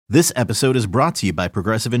This episode is brought to you by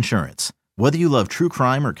Progressive Insurance. Whether you love true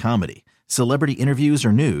crime or comedy, celebrity interviews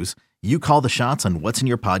or news, you call the shots on what's in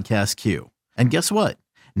your podcast queue. And guess what?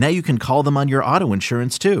 Now you can call them on your auto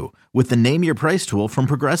insurance too with the Name Your Price tool from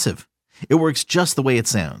Progressive. It works just the way it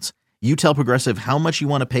sounds. You tell Progressive how much you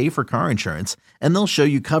want to pay for car insurance, and they'll show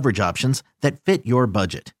you coverage options that fit your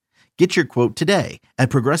budget. Get your quote today at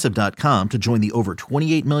Progressive.com to join the over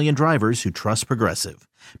 28 million drivers who trust Progressive.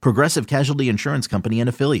 Progressive Casualty Insurance Company and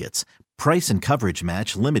Affiliates. Price and coverage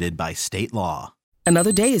match limited by state law.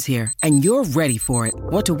 Another day is here, and you're ready for it.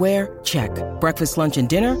 What to wear? Check. Breakfast, lunch, and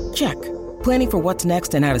dinner? Check. Planning for what's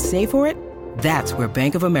next and how to save for it? That's where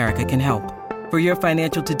Bank of America can help. For your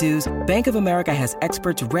financial to-dos, Bank of America has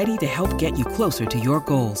experts ready to help get you closer to your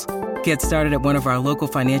goals. Get started at one of our local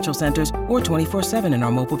financial centers or 24/7 in our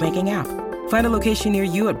mobile banking app. Find a location near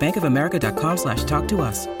you at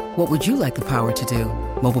bankofamerica.com/talktous. What would you like the power to do?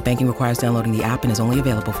 Mobile banking requires downloading the app and is only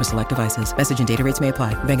available for select devices. Message and data rates may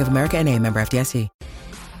apply. Bank of America N.A., member FDIC.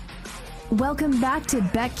 Welcome back to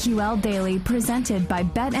BetQL Daily, presented by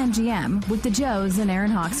BetMGM with the Joes and Aaron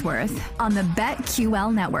Hawksworth on the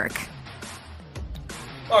BetQL Network.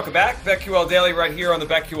 Welcome back. BetQL Daily right here on the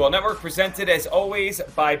BetQL Network, presented as always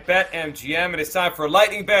by BetMGM. And it's time for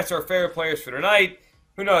lightning bets, our favorite players for tonight.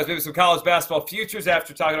 Who knows, maybe some college basketball futures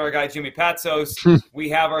after talking to our guy Jimmy Patsos. We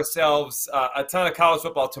have ourselves a ton of college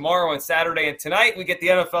football tomorrow and Saturday. And tonight we get the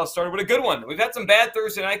NFL started with a good one. We've had some bad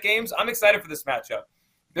Thursday night games. I'm excited for this matchup.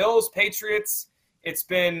 Bills, Patriots. It's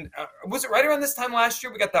been, was it right around this time last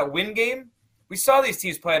year we got that win game? We saw these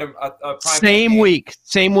teams play at a prime Same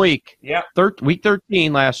week. Yeah. Week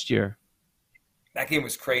 13 last year. That game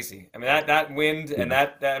was crazy. I mean, that wind and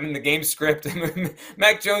the game script.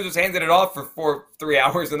 Mac Jones was handing it off for 3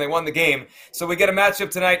 hours, and they won the game. So we get a matchup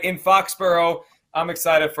tonight in Foxborough. I'm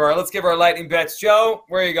excited for it. Let's give our lightning bets. Joe,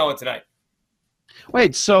 where are you going tonight?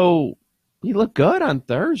 Wait, so you look good on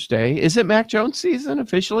Thursday. Is it Mac Jones season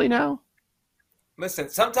officially now? Listen,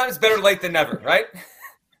 sometimes better late than never, right?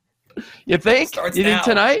 You think? You think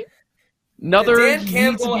tonight? Another Dan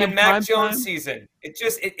Campbell and Mac Jones season.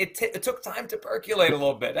 It took time to percolate a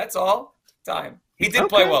little bit. That's all. Time. He did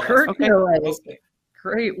play well. Percolate. Okay.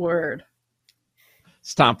 Great word.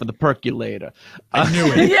 It's time for the percolator. I knew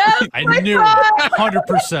it. Yes, I knew it.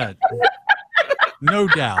 100%. No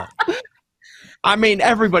doubt. I mean,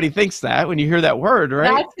 everybody thinks that when you hear that word,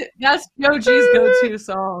 right? That's Joe G's go-to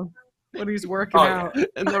song when he's working out.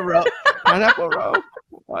 In the row. Pineapple row.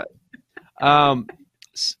 What?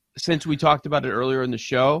 Since we talked about it earlier in the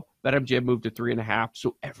show, BetMGM moved to 3.5,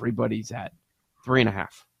 so everybody's at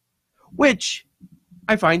 3.5, which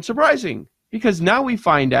I find surprising because now we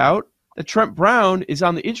find out that Trent Brown is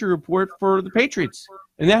on the injury report for the Patriots,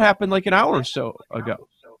 and that happened like an hour or so ago.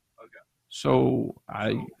 So I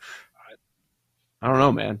don't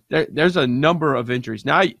know, man. There's a number of injuries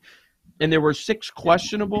now. And there were 6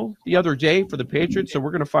 questionable the other day for the Patriots, so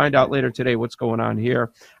we're going to find out later today what's going on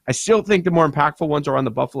here. I still think the more impactful ones are on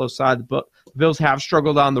the Buffalo side. The Bills have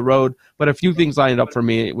struggled on the road, but a few things lined up for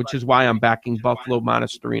me, which is why I'm backing Buffalo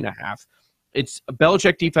minus 3.5. It's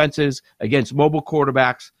Belichick defenses against mobile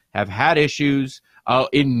quarterbacks have had issues.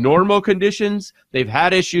 In normal conditions, they've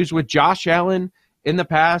had issues with Josh Allen in the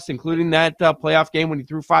past, including that playoff game when he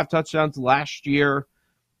threw 5 touchdowns last year.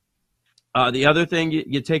 The other thing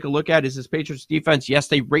you take a look at is this Patriots defense. Yes,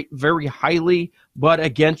 they rate very highly, but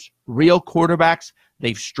against real quarterbacks,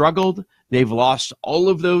 they've struggled. They've lost all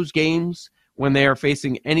of those games when they are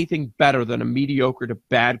facing anything better than a mediocre to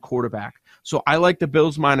bad quarterback. So I like the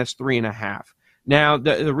Bills minus 3.5. Now,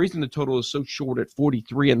 the reason the total is so short at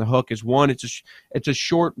 43 in the hook is, one, it's a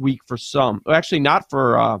short week for some. Actually, not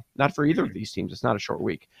for either of these teams. It's not a short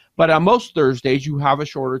week. But on most Thursdays, you have a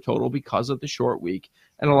shorter total because of the short week,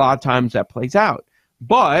 and a lot of times that plays out.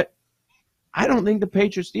 But I don't think the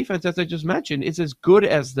Patriots defense, as I just mentioned, is as good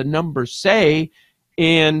as the numbers say,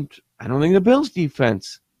 and I don't think the Bills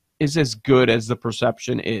defense is as good as the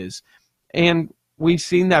perception is. And we've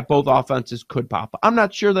seen that both offenses could pop. I'm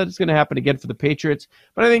not sure that it's going to happen again for the Patriots,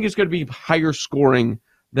 but I think it's going to be higher scoring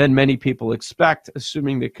than many people expect,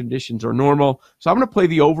 assuming the conditions are normal. So I'm going to play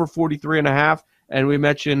the over 43.5. And we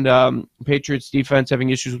mentioned Patriots defense having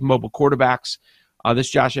issues with mobile quarterbacks.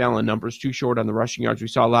 This Josh Allen number is too short on the rushing yards. We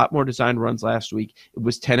saw a lot more design runs last week. It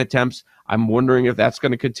was 10 attempts. I'm wondering if that's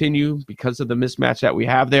going to continue because of the mismatch that we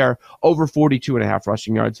have there. Over 42.5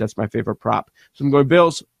 rushing yards. That's my favorite prop. So I'm going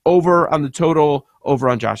Bills over on the total, over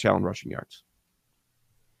on Josh Allen rushing yards.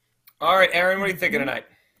 All right, Aaron, what are you thinking tonight?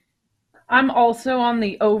 I'm also on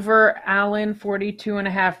the over Allen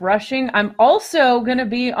 42.5 rushing. I'm also going to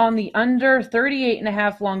be on the under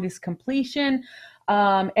 38.5 longest completion.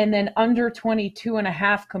 And then under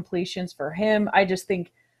 22.5 completions for him. I just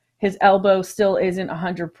think his elbow still isn't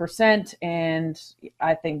 100%, and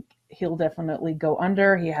I think he'll definitely go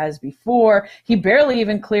under. He has before. He barely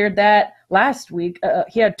even cleared that last week.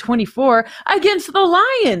 He had 24 against the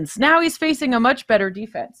Lions. Now he's facing a much better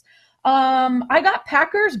defense. I got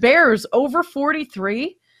Packers Bears over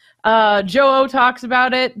 43. Joe O talks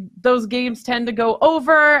about it. Those games tend to go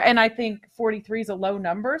over, and I think 43 is a low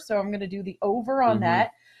number, so I'm going to do the over on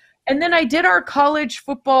that. And then I did our college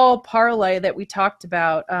football parlay that we talked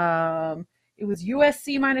about. It was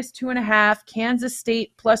USC minus 2.5, Kansas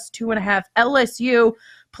State plus 2.5, LSU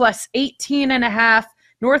plus 18.5,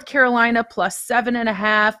 North Carolina plus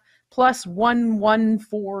 7.5, plus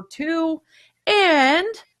 1,142, and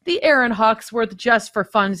the Aaron Hawksworth Just for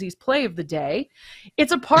Funsies play of the day.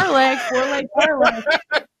 It's a parlay, 4-leg parlay.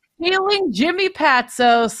 Feeling Jimmy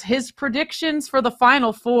Patsos, his predictions for the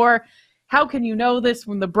Final Four. How can you know this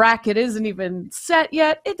when the bracket isn't even set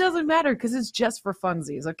yet? It doesn't matter because it's just for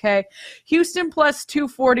funsies, okay? Houston plus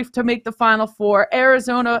 240 to make the Final Four.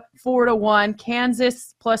 Arizona 4-1.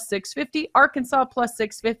 Kansas plus 650. Arkansas plus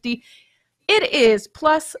 650. It is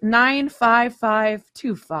plus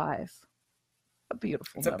 95525. A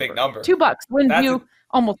beautiful number. It's a big number. $2 wins you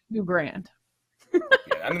almost $2,000. Yeah,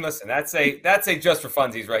 I mean, listen, that's a just for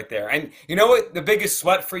funsies right there. And you know what the biggest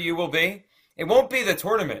sweat for you will be? It won't be the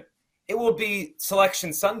tournament. It will be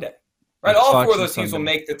Selection Sunday, right? All four of those teams will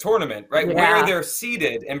make the tournament, right? Yeah. Where they're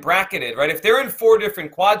seeded and bracketed, right? If they're in 4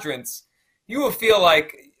 different quadrants, you will feel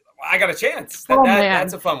like, I got a chance.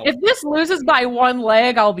 That's a fun one. If this loses by 1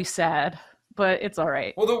 leg, I'll be sad, but it's all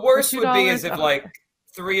right. Well, the worst would be is if like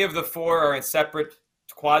 3 of the 4 are in separate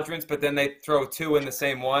quadrants, but then they throw 2 in the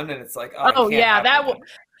same one, and it's like, yeah, that will.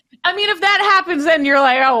 I mean, if that happens, then you're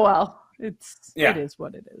like, oh well, it is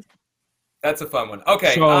what it is. That's a fun one.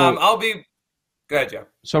 Okay, so, I'll be. Go ahead, Joe.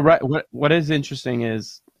 So what is interesting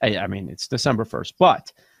is, I mean, it's December 1st,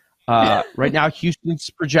 but right now Houston's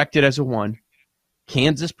projected as a 1,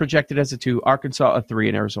 Kansas projected as a 2, Arkansas a 3,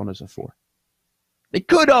 and Arizona as a 4. They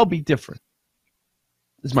could all be different.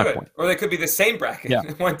 Is my point. Or they could be the same bracket. Yeah.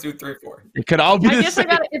 1, 2, 3, 4. It could all be the same.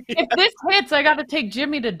 If this hits, I got to take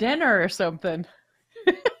Jimmy to dinner or something.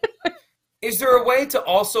 Is there a way to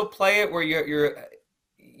also play it where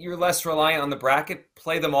you're less reliant on the bracket?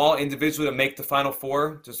 Play them all individually to make the Final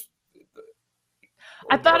Four.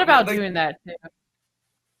 I thought about doing that too.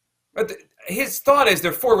 But his thought is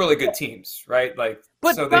they're 4 really good teams, right? But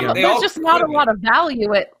so there's just not a lot of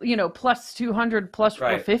value at plus 200, plus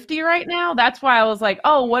 450 right now. That's why I was like,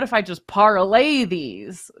 oh, what if I just parlay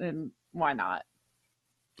these? And why not?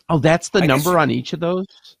 Oh, that's the number on each of those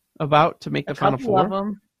about to make the Final Four. Of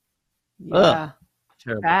them. Yeah,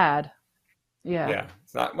 terrible. Bad. Yeah,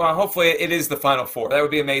 it's not. Well, hopefully it is the Final Four. That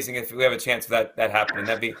would be amazing if we have a chance of that happening.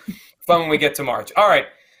 That'd be fun when we get to March. All right,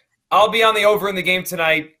 I'll be on the over in the game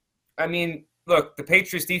tonight. I mean, look, the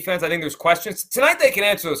Patriots defense, I think there's questions. Tonight they can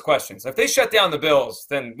answer those questions. If they shut down the Bills,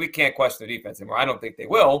 then we can't question the defense anymore. I don't think they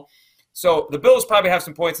will. So the Bills probably have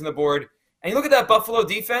some points on the board. And you look at that Buffalo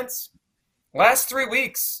defense, last 3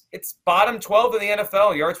 weeks, it's bottom 12 in the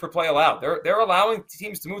NFL, yards per play allowed. They're allowing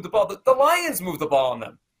teams to move the ball. The Lions move the ball on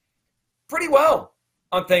them pretty well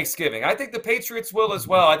on Thanksgiving. I think the Patriots will as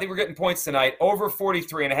well. I think we're getting points tonight, over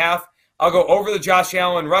 43.5. I'll go over the Josh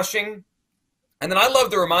Allen rushing. And then I love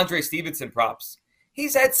the Ramondre Stevenson props.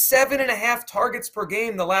 He's had 7.5 targets per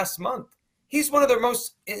game the last month. He's one of their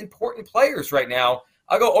most important players right now.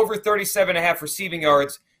 I'll go over 37.5 receiving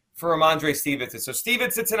yards for Ramondre Stevenson. So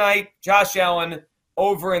Stevenson tonight, Josh Allen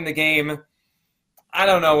over in the game. I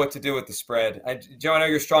don't know what to do with the spread. Joe, I know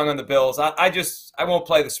you're strong on the Bills. I won't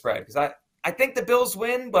play the spread because I think the Bills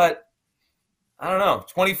win, but I don't know.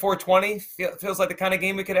 24-20 feels like the kind of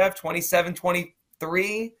game we could have.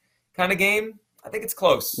 27-23 kind of game. I think it's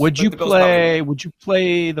close. Would you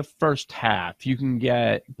play the first half? You can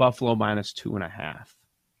get Buffalo minus 2.5.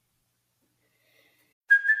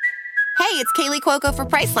 Hey, it's Kaylee Cuoco for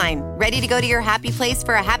Priceline. Ready to go to your happy place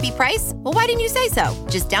for a happy price? Well, why didn't you say so?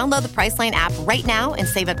 Just download the Priceline app right now and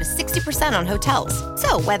save up to 60% on hotels.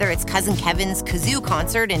 So whether it's Cousin Kevin's Kazoo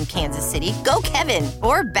Concert in Kansas City, go Kevin,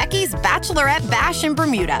 or Becky's Bachelorette Bash in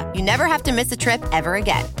Bermuda, you never have to miss a trip ever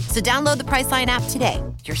again. So download the Priceline app today.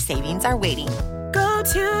 Your savings are waiting. Go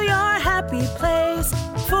to your happy place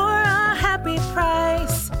for a happy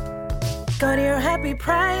price. Go to your happy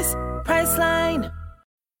price, Priceline.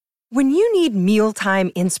 When you need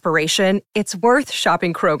mealtime inspiration, it's worth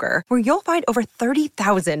shopping Kroger, where you'll find over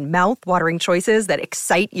 30,000 mouth-watering choices that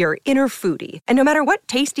excite your inner foodie. And no matter what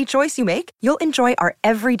tasty choice you make, you'll enjoy our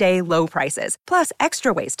everyday low prices, plus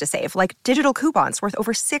extra ways to save, like digital coupons worth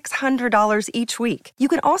over $600 each week. You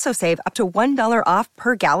can also save up to $1 off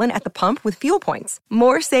per gallon at the pump with fuel points.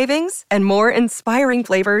 More savings and more inspiring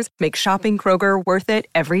flavors make shopping Kroger worth it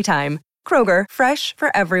every time. Kroger, fresh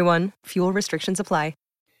for everyone. Fuel restrictions apply.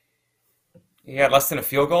 Yeah, less than a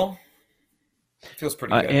field goal. Feels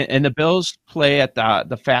pretty good. And the Bills play at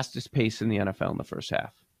the fastest pace in the NFL in the first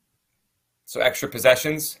half. So extra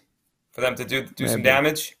possessions for them to do some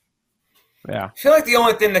damage. Yeah. I feel like the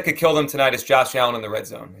only thing that could kill them tonight is Josh Allen in the red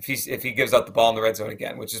zone. If he gives up the ball in the red zone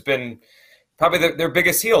again, which has been probably their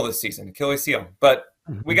biggest heel this season, Achilles heel. But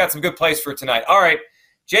we got some good plays for tonight. All right,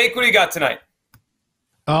 Jake, what do you got tonight?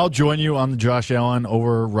 I'll join you on the Josh Allen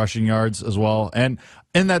over rushing yards as well. And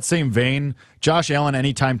in that same vein, Josh Allen,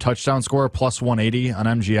 anytime touchdown scorer, plus 180 on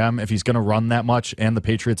MGM. If he's going to run that much and the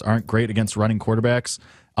Patriots aren't great against running quarterbacks,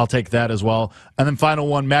 I'll take that as well. And then final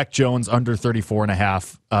one, Mac Jones, under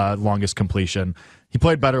 34.5, longest completion. He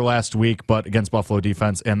played better last week, but against Buffalo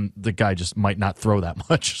defense, and the guy just might not throw that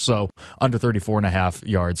much. So under 34.5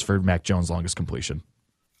 yards for Mac Jones' longest completion.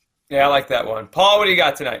 Yeah, I like that one. Paul, what do you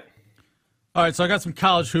got tonight? All right, so I got some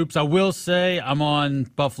college hoops. I will say I'm on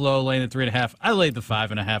Buffalo laying at 3.5. I laid the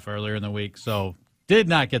 5.5 earlier in the week, so did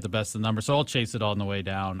not get the best of the number. So I'll chase it all on the way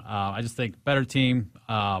down. I just think better team.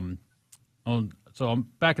 So I'm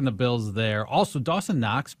backing the Bills there. Also, Dawson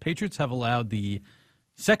Knox. Patriots have allowed the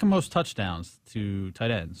second most touchdowns to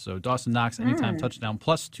tight ends. So Dawson Knox anytime touchdown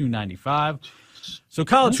plus 295. So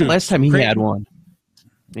college hoops. Last time he had one.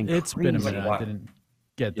 It's been a minute. I didn't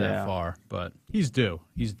get that far, but he's due.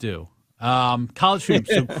 He's due. College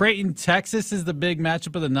hoops. So Creighton, Texas is the big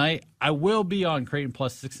matchup of the night. I will be on Creighton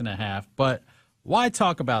plus 6.5, but why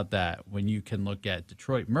talk about that when you can look at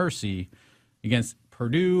Detroit Mercy against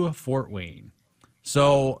Purdue Fort Wayne?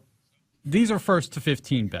 So these are first to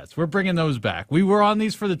 15 bets. We're bringing those back. We were on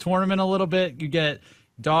these for the tournament a little bit. You get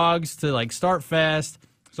dogs to start fast.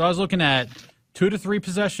 So I was looking at 2 to 3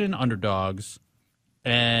 possession underdogs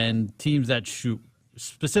and teams that shoot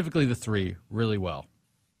specifically the 3 really well.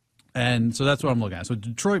 And so that's what I'm looking at. So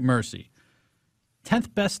Detroit Mercy,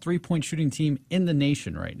 10th best three-point shooting team in the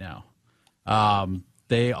nation right now.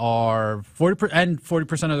 They are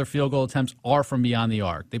 40% of their field goal attempts are from beyond the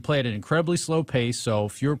arc. They play at an incredibly slow pace, so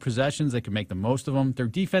fewer possessions, they can make the most of them. Their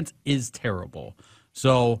defense is terrible.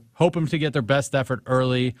 So hoping to get their best effort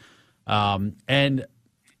early. And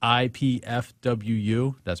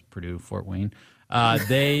IPFWU, that's Purdue, Fort Wayne,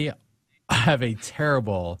 they have a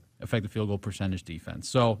terrible effective field goal percentage defense.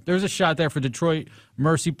 So there's a shot there for Detroit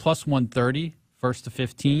Mercy plus 130, first to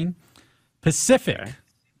 15. Pacific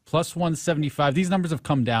plus 175. These numbers have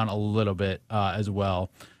come down a little bit as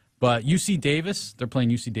well. But UC Davis, they're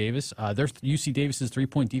playing UC Davis. Their UC Davis's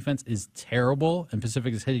three-point defense is terrible, and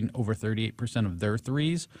Pacific is hitting over 38% of their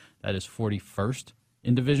threes. That is 41st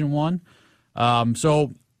in Division I.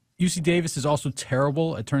 So UC Davis is also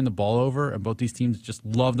terrible at turning the ball over, and both these teams just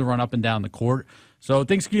love to run up and down the court. So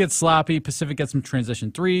things can get sloppy. Pacific gets some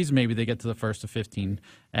transition threes. Maybe they get to the first to 15.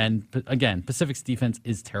 And again, Pacific's defense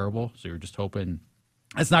is terrible, so you're just hoping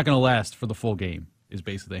it's not going to last for the full game is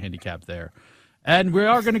basically the handicap there. And we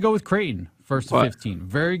are going to go with Creighton, first to 15.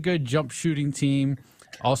 Very good jump shooting team.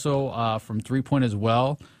 Also from three-point as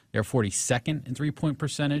well. They're 42nd in three-point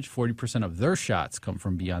percentage. 40% of their shots come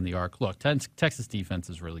from beyond the arc. Look, Texas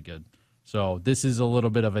defense is really good. So this is a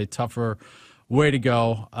little bit of a tougher way to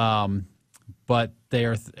go. But they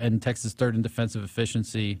are and Texas third in defensive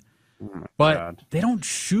efficiency. But they don't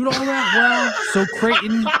shoot all that well. So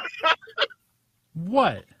Creighton,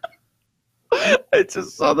 what? I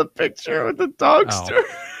just saw the picture with the dogster.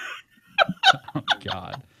 Oh,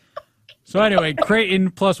 God. So anyway,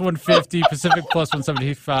 Creighton plus 150, Pacific plus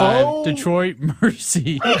 175, Detroit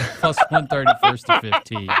Mercy plus 130, first to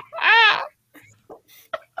 15.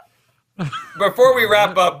 Before we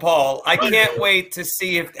wrap up, Paul, I can't wait to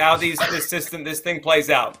see how this thing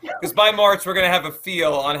plays out. Because by March, we're going to have a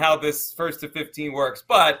feel on how this first to 15 works.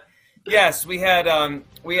 But yes, we had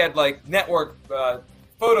like network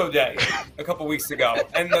photo day a couple weeks ago,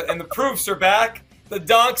 and the proofs are back. The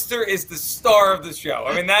Donkster is the star of the show.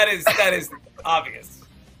 I mean, that is obvious.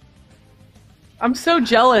 I'm so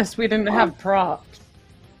jealous we didn't have props.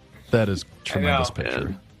 That is tremendous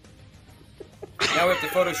picture. Now we have to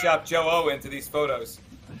Photoshop Joe O into these photos.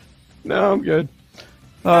 No, I'm good.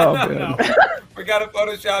 Oh, man. No. We got to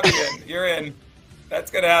Photoshop you in. You're in. That's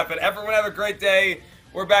going to happen. Everyone have a great day.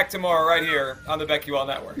 We're back tomorrow right here on the BetQL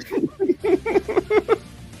Network.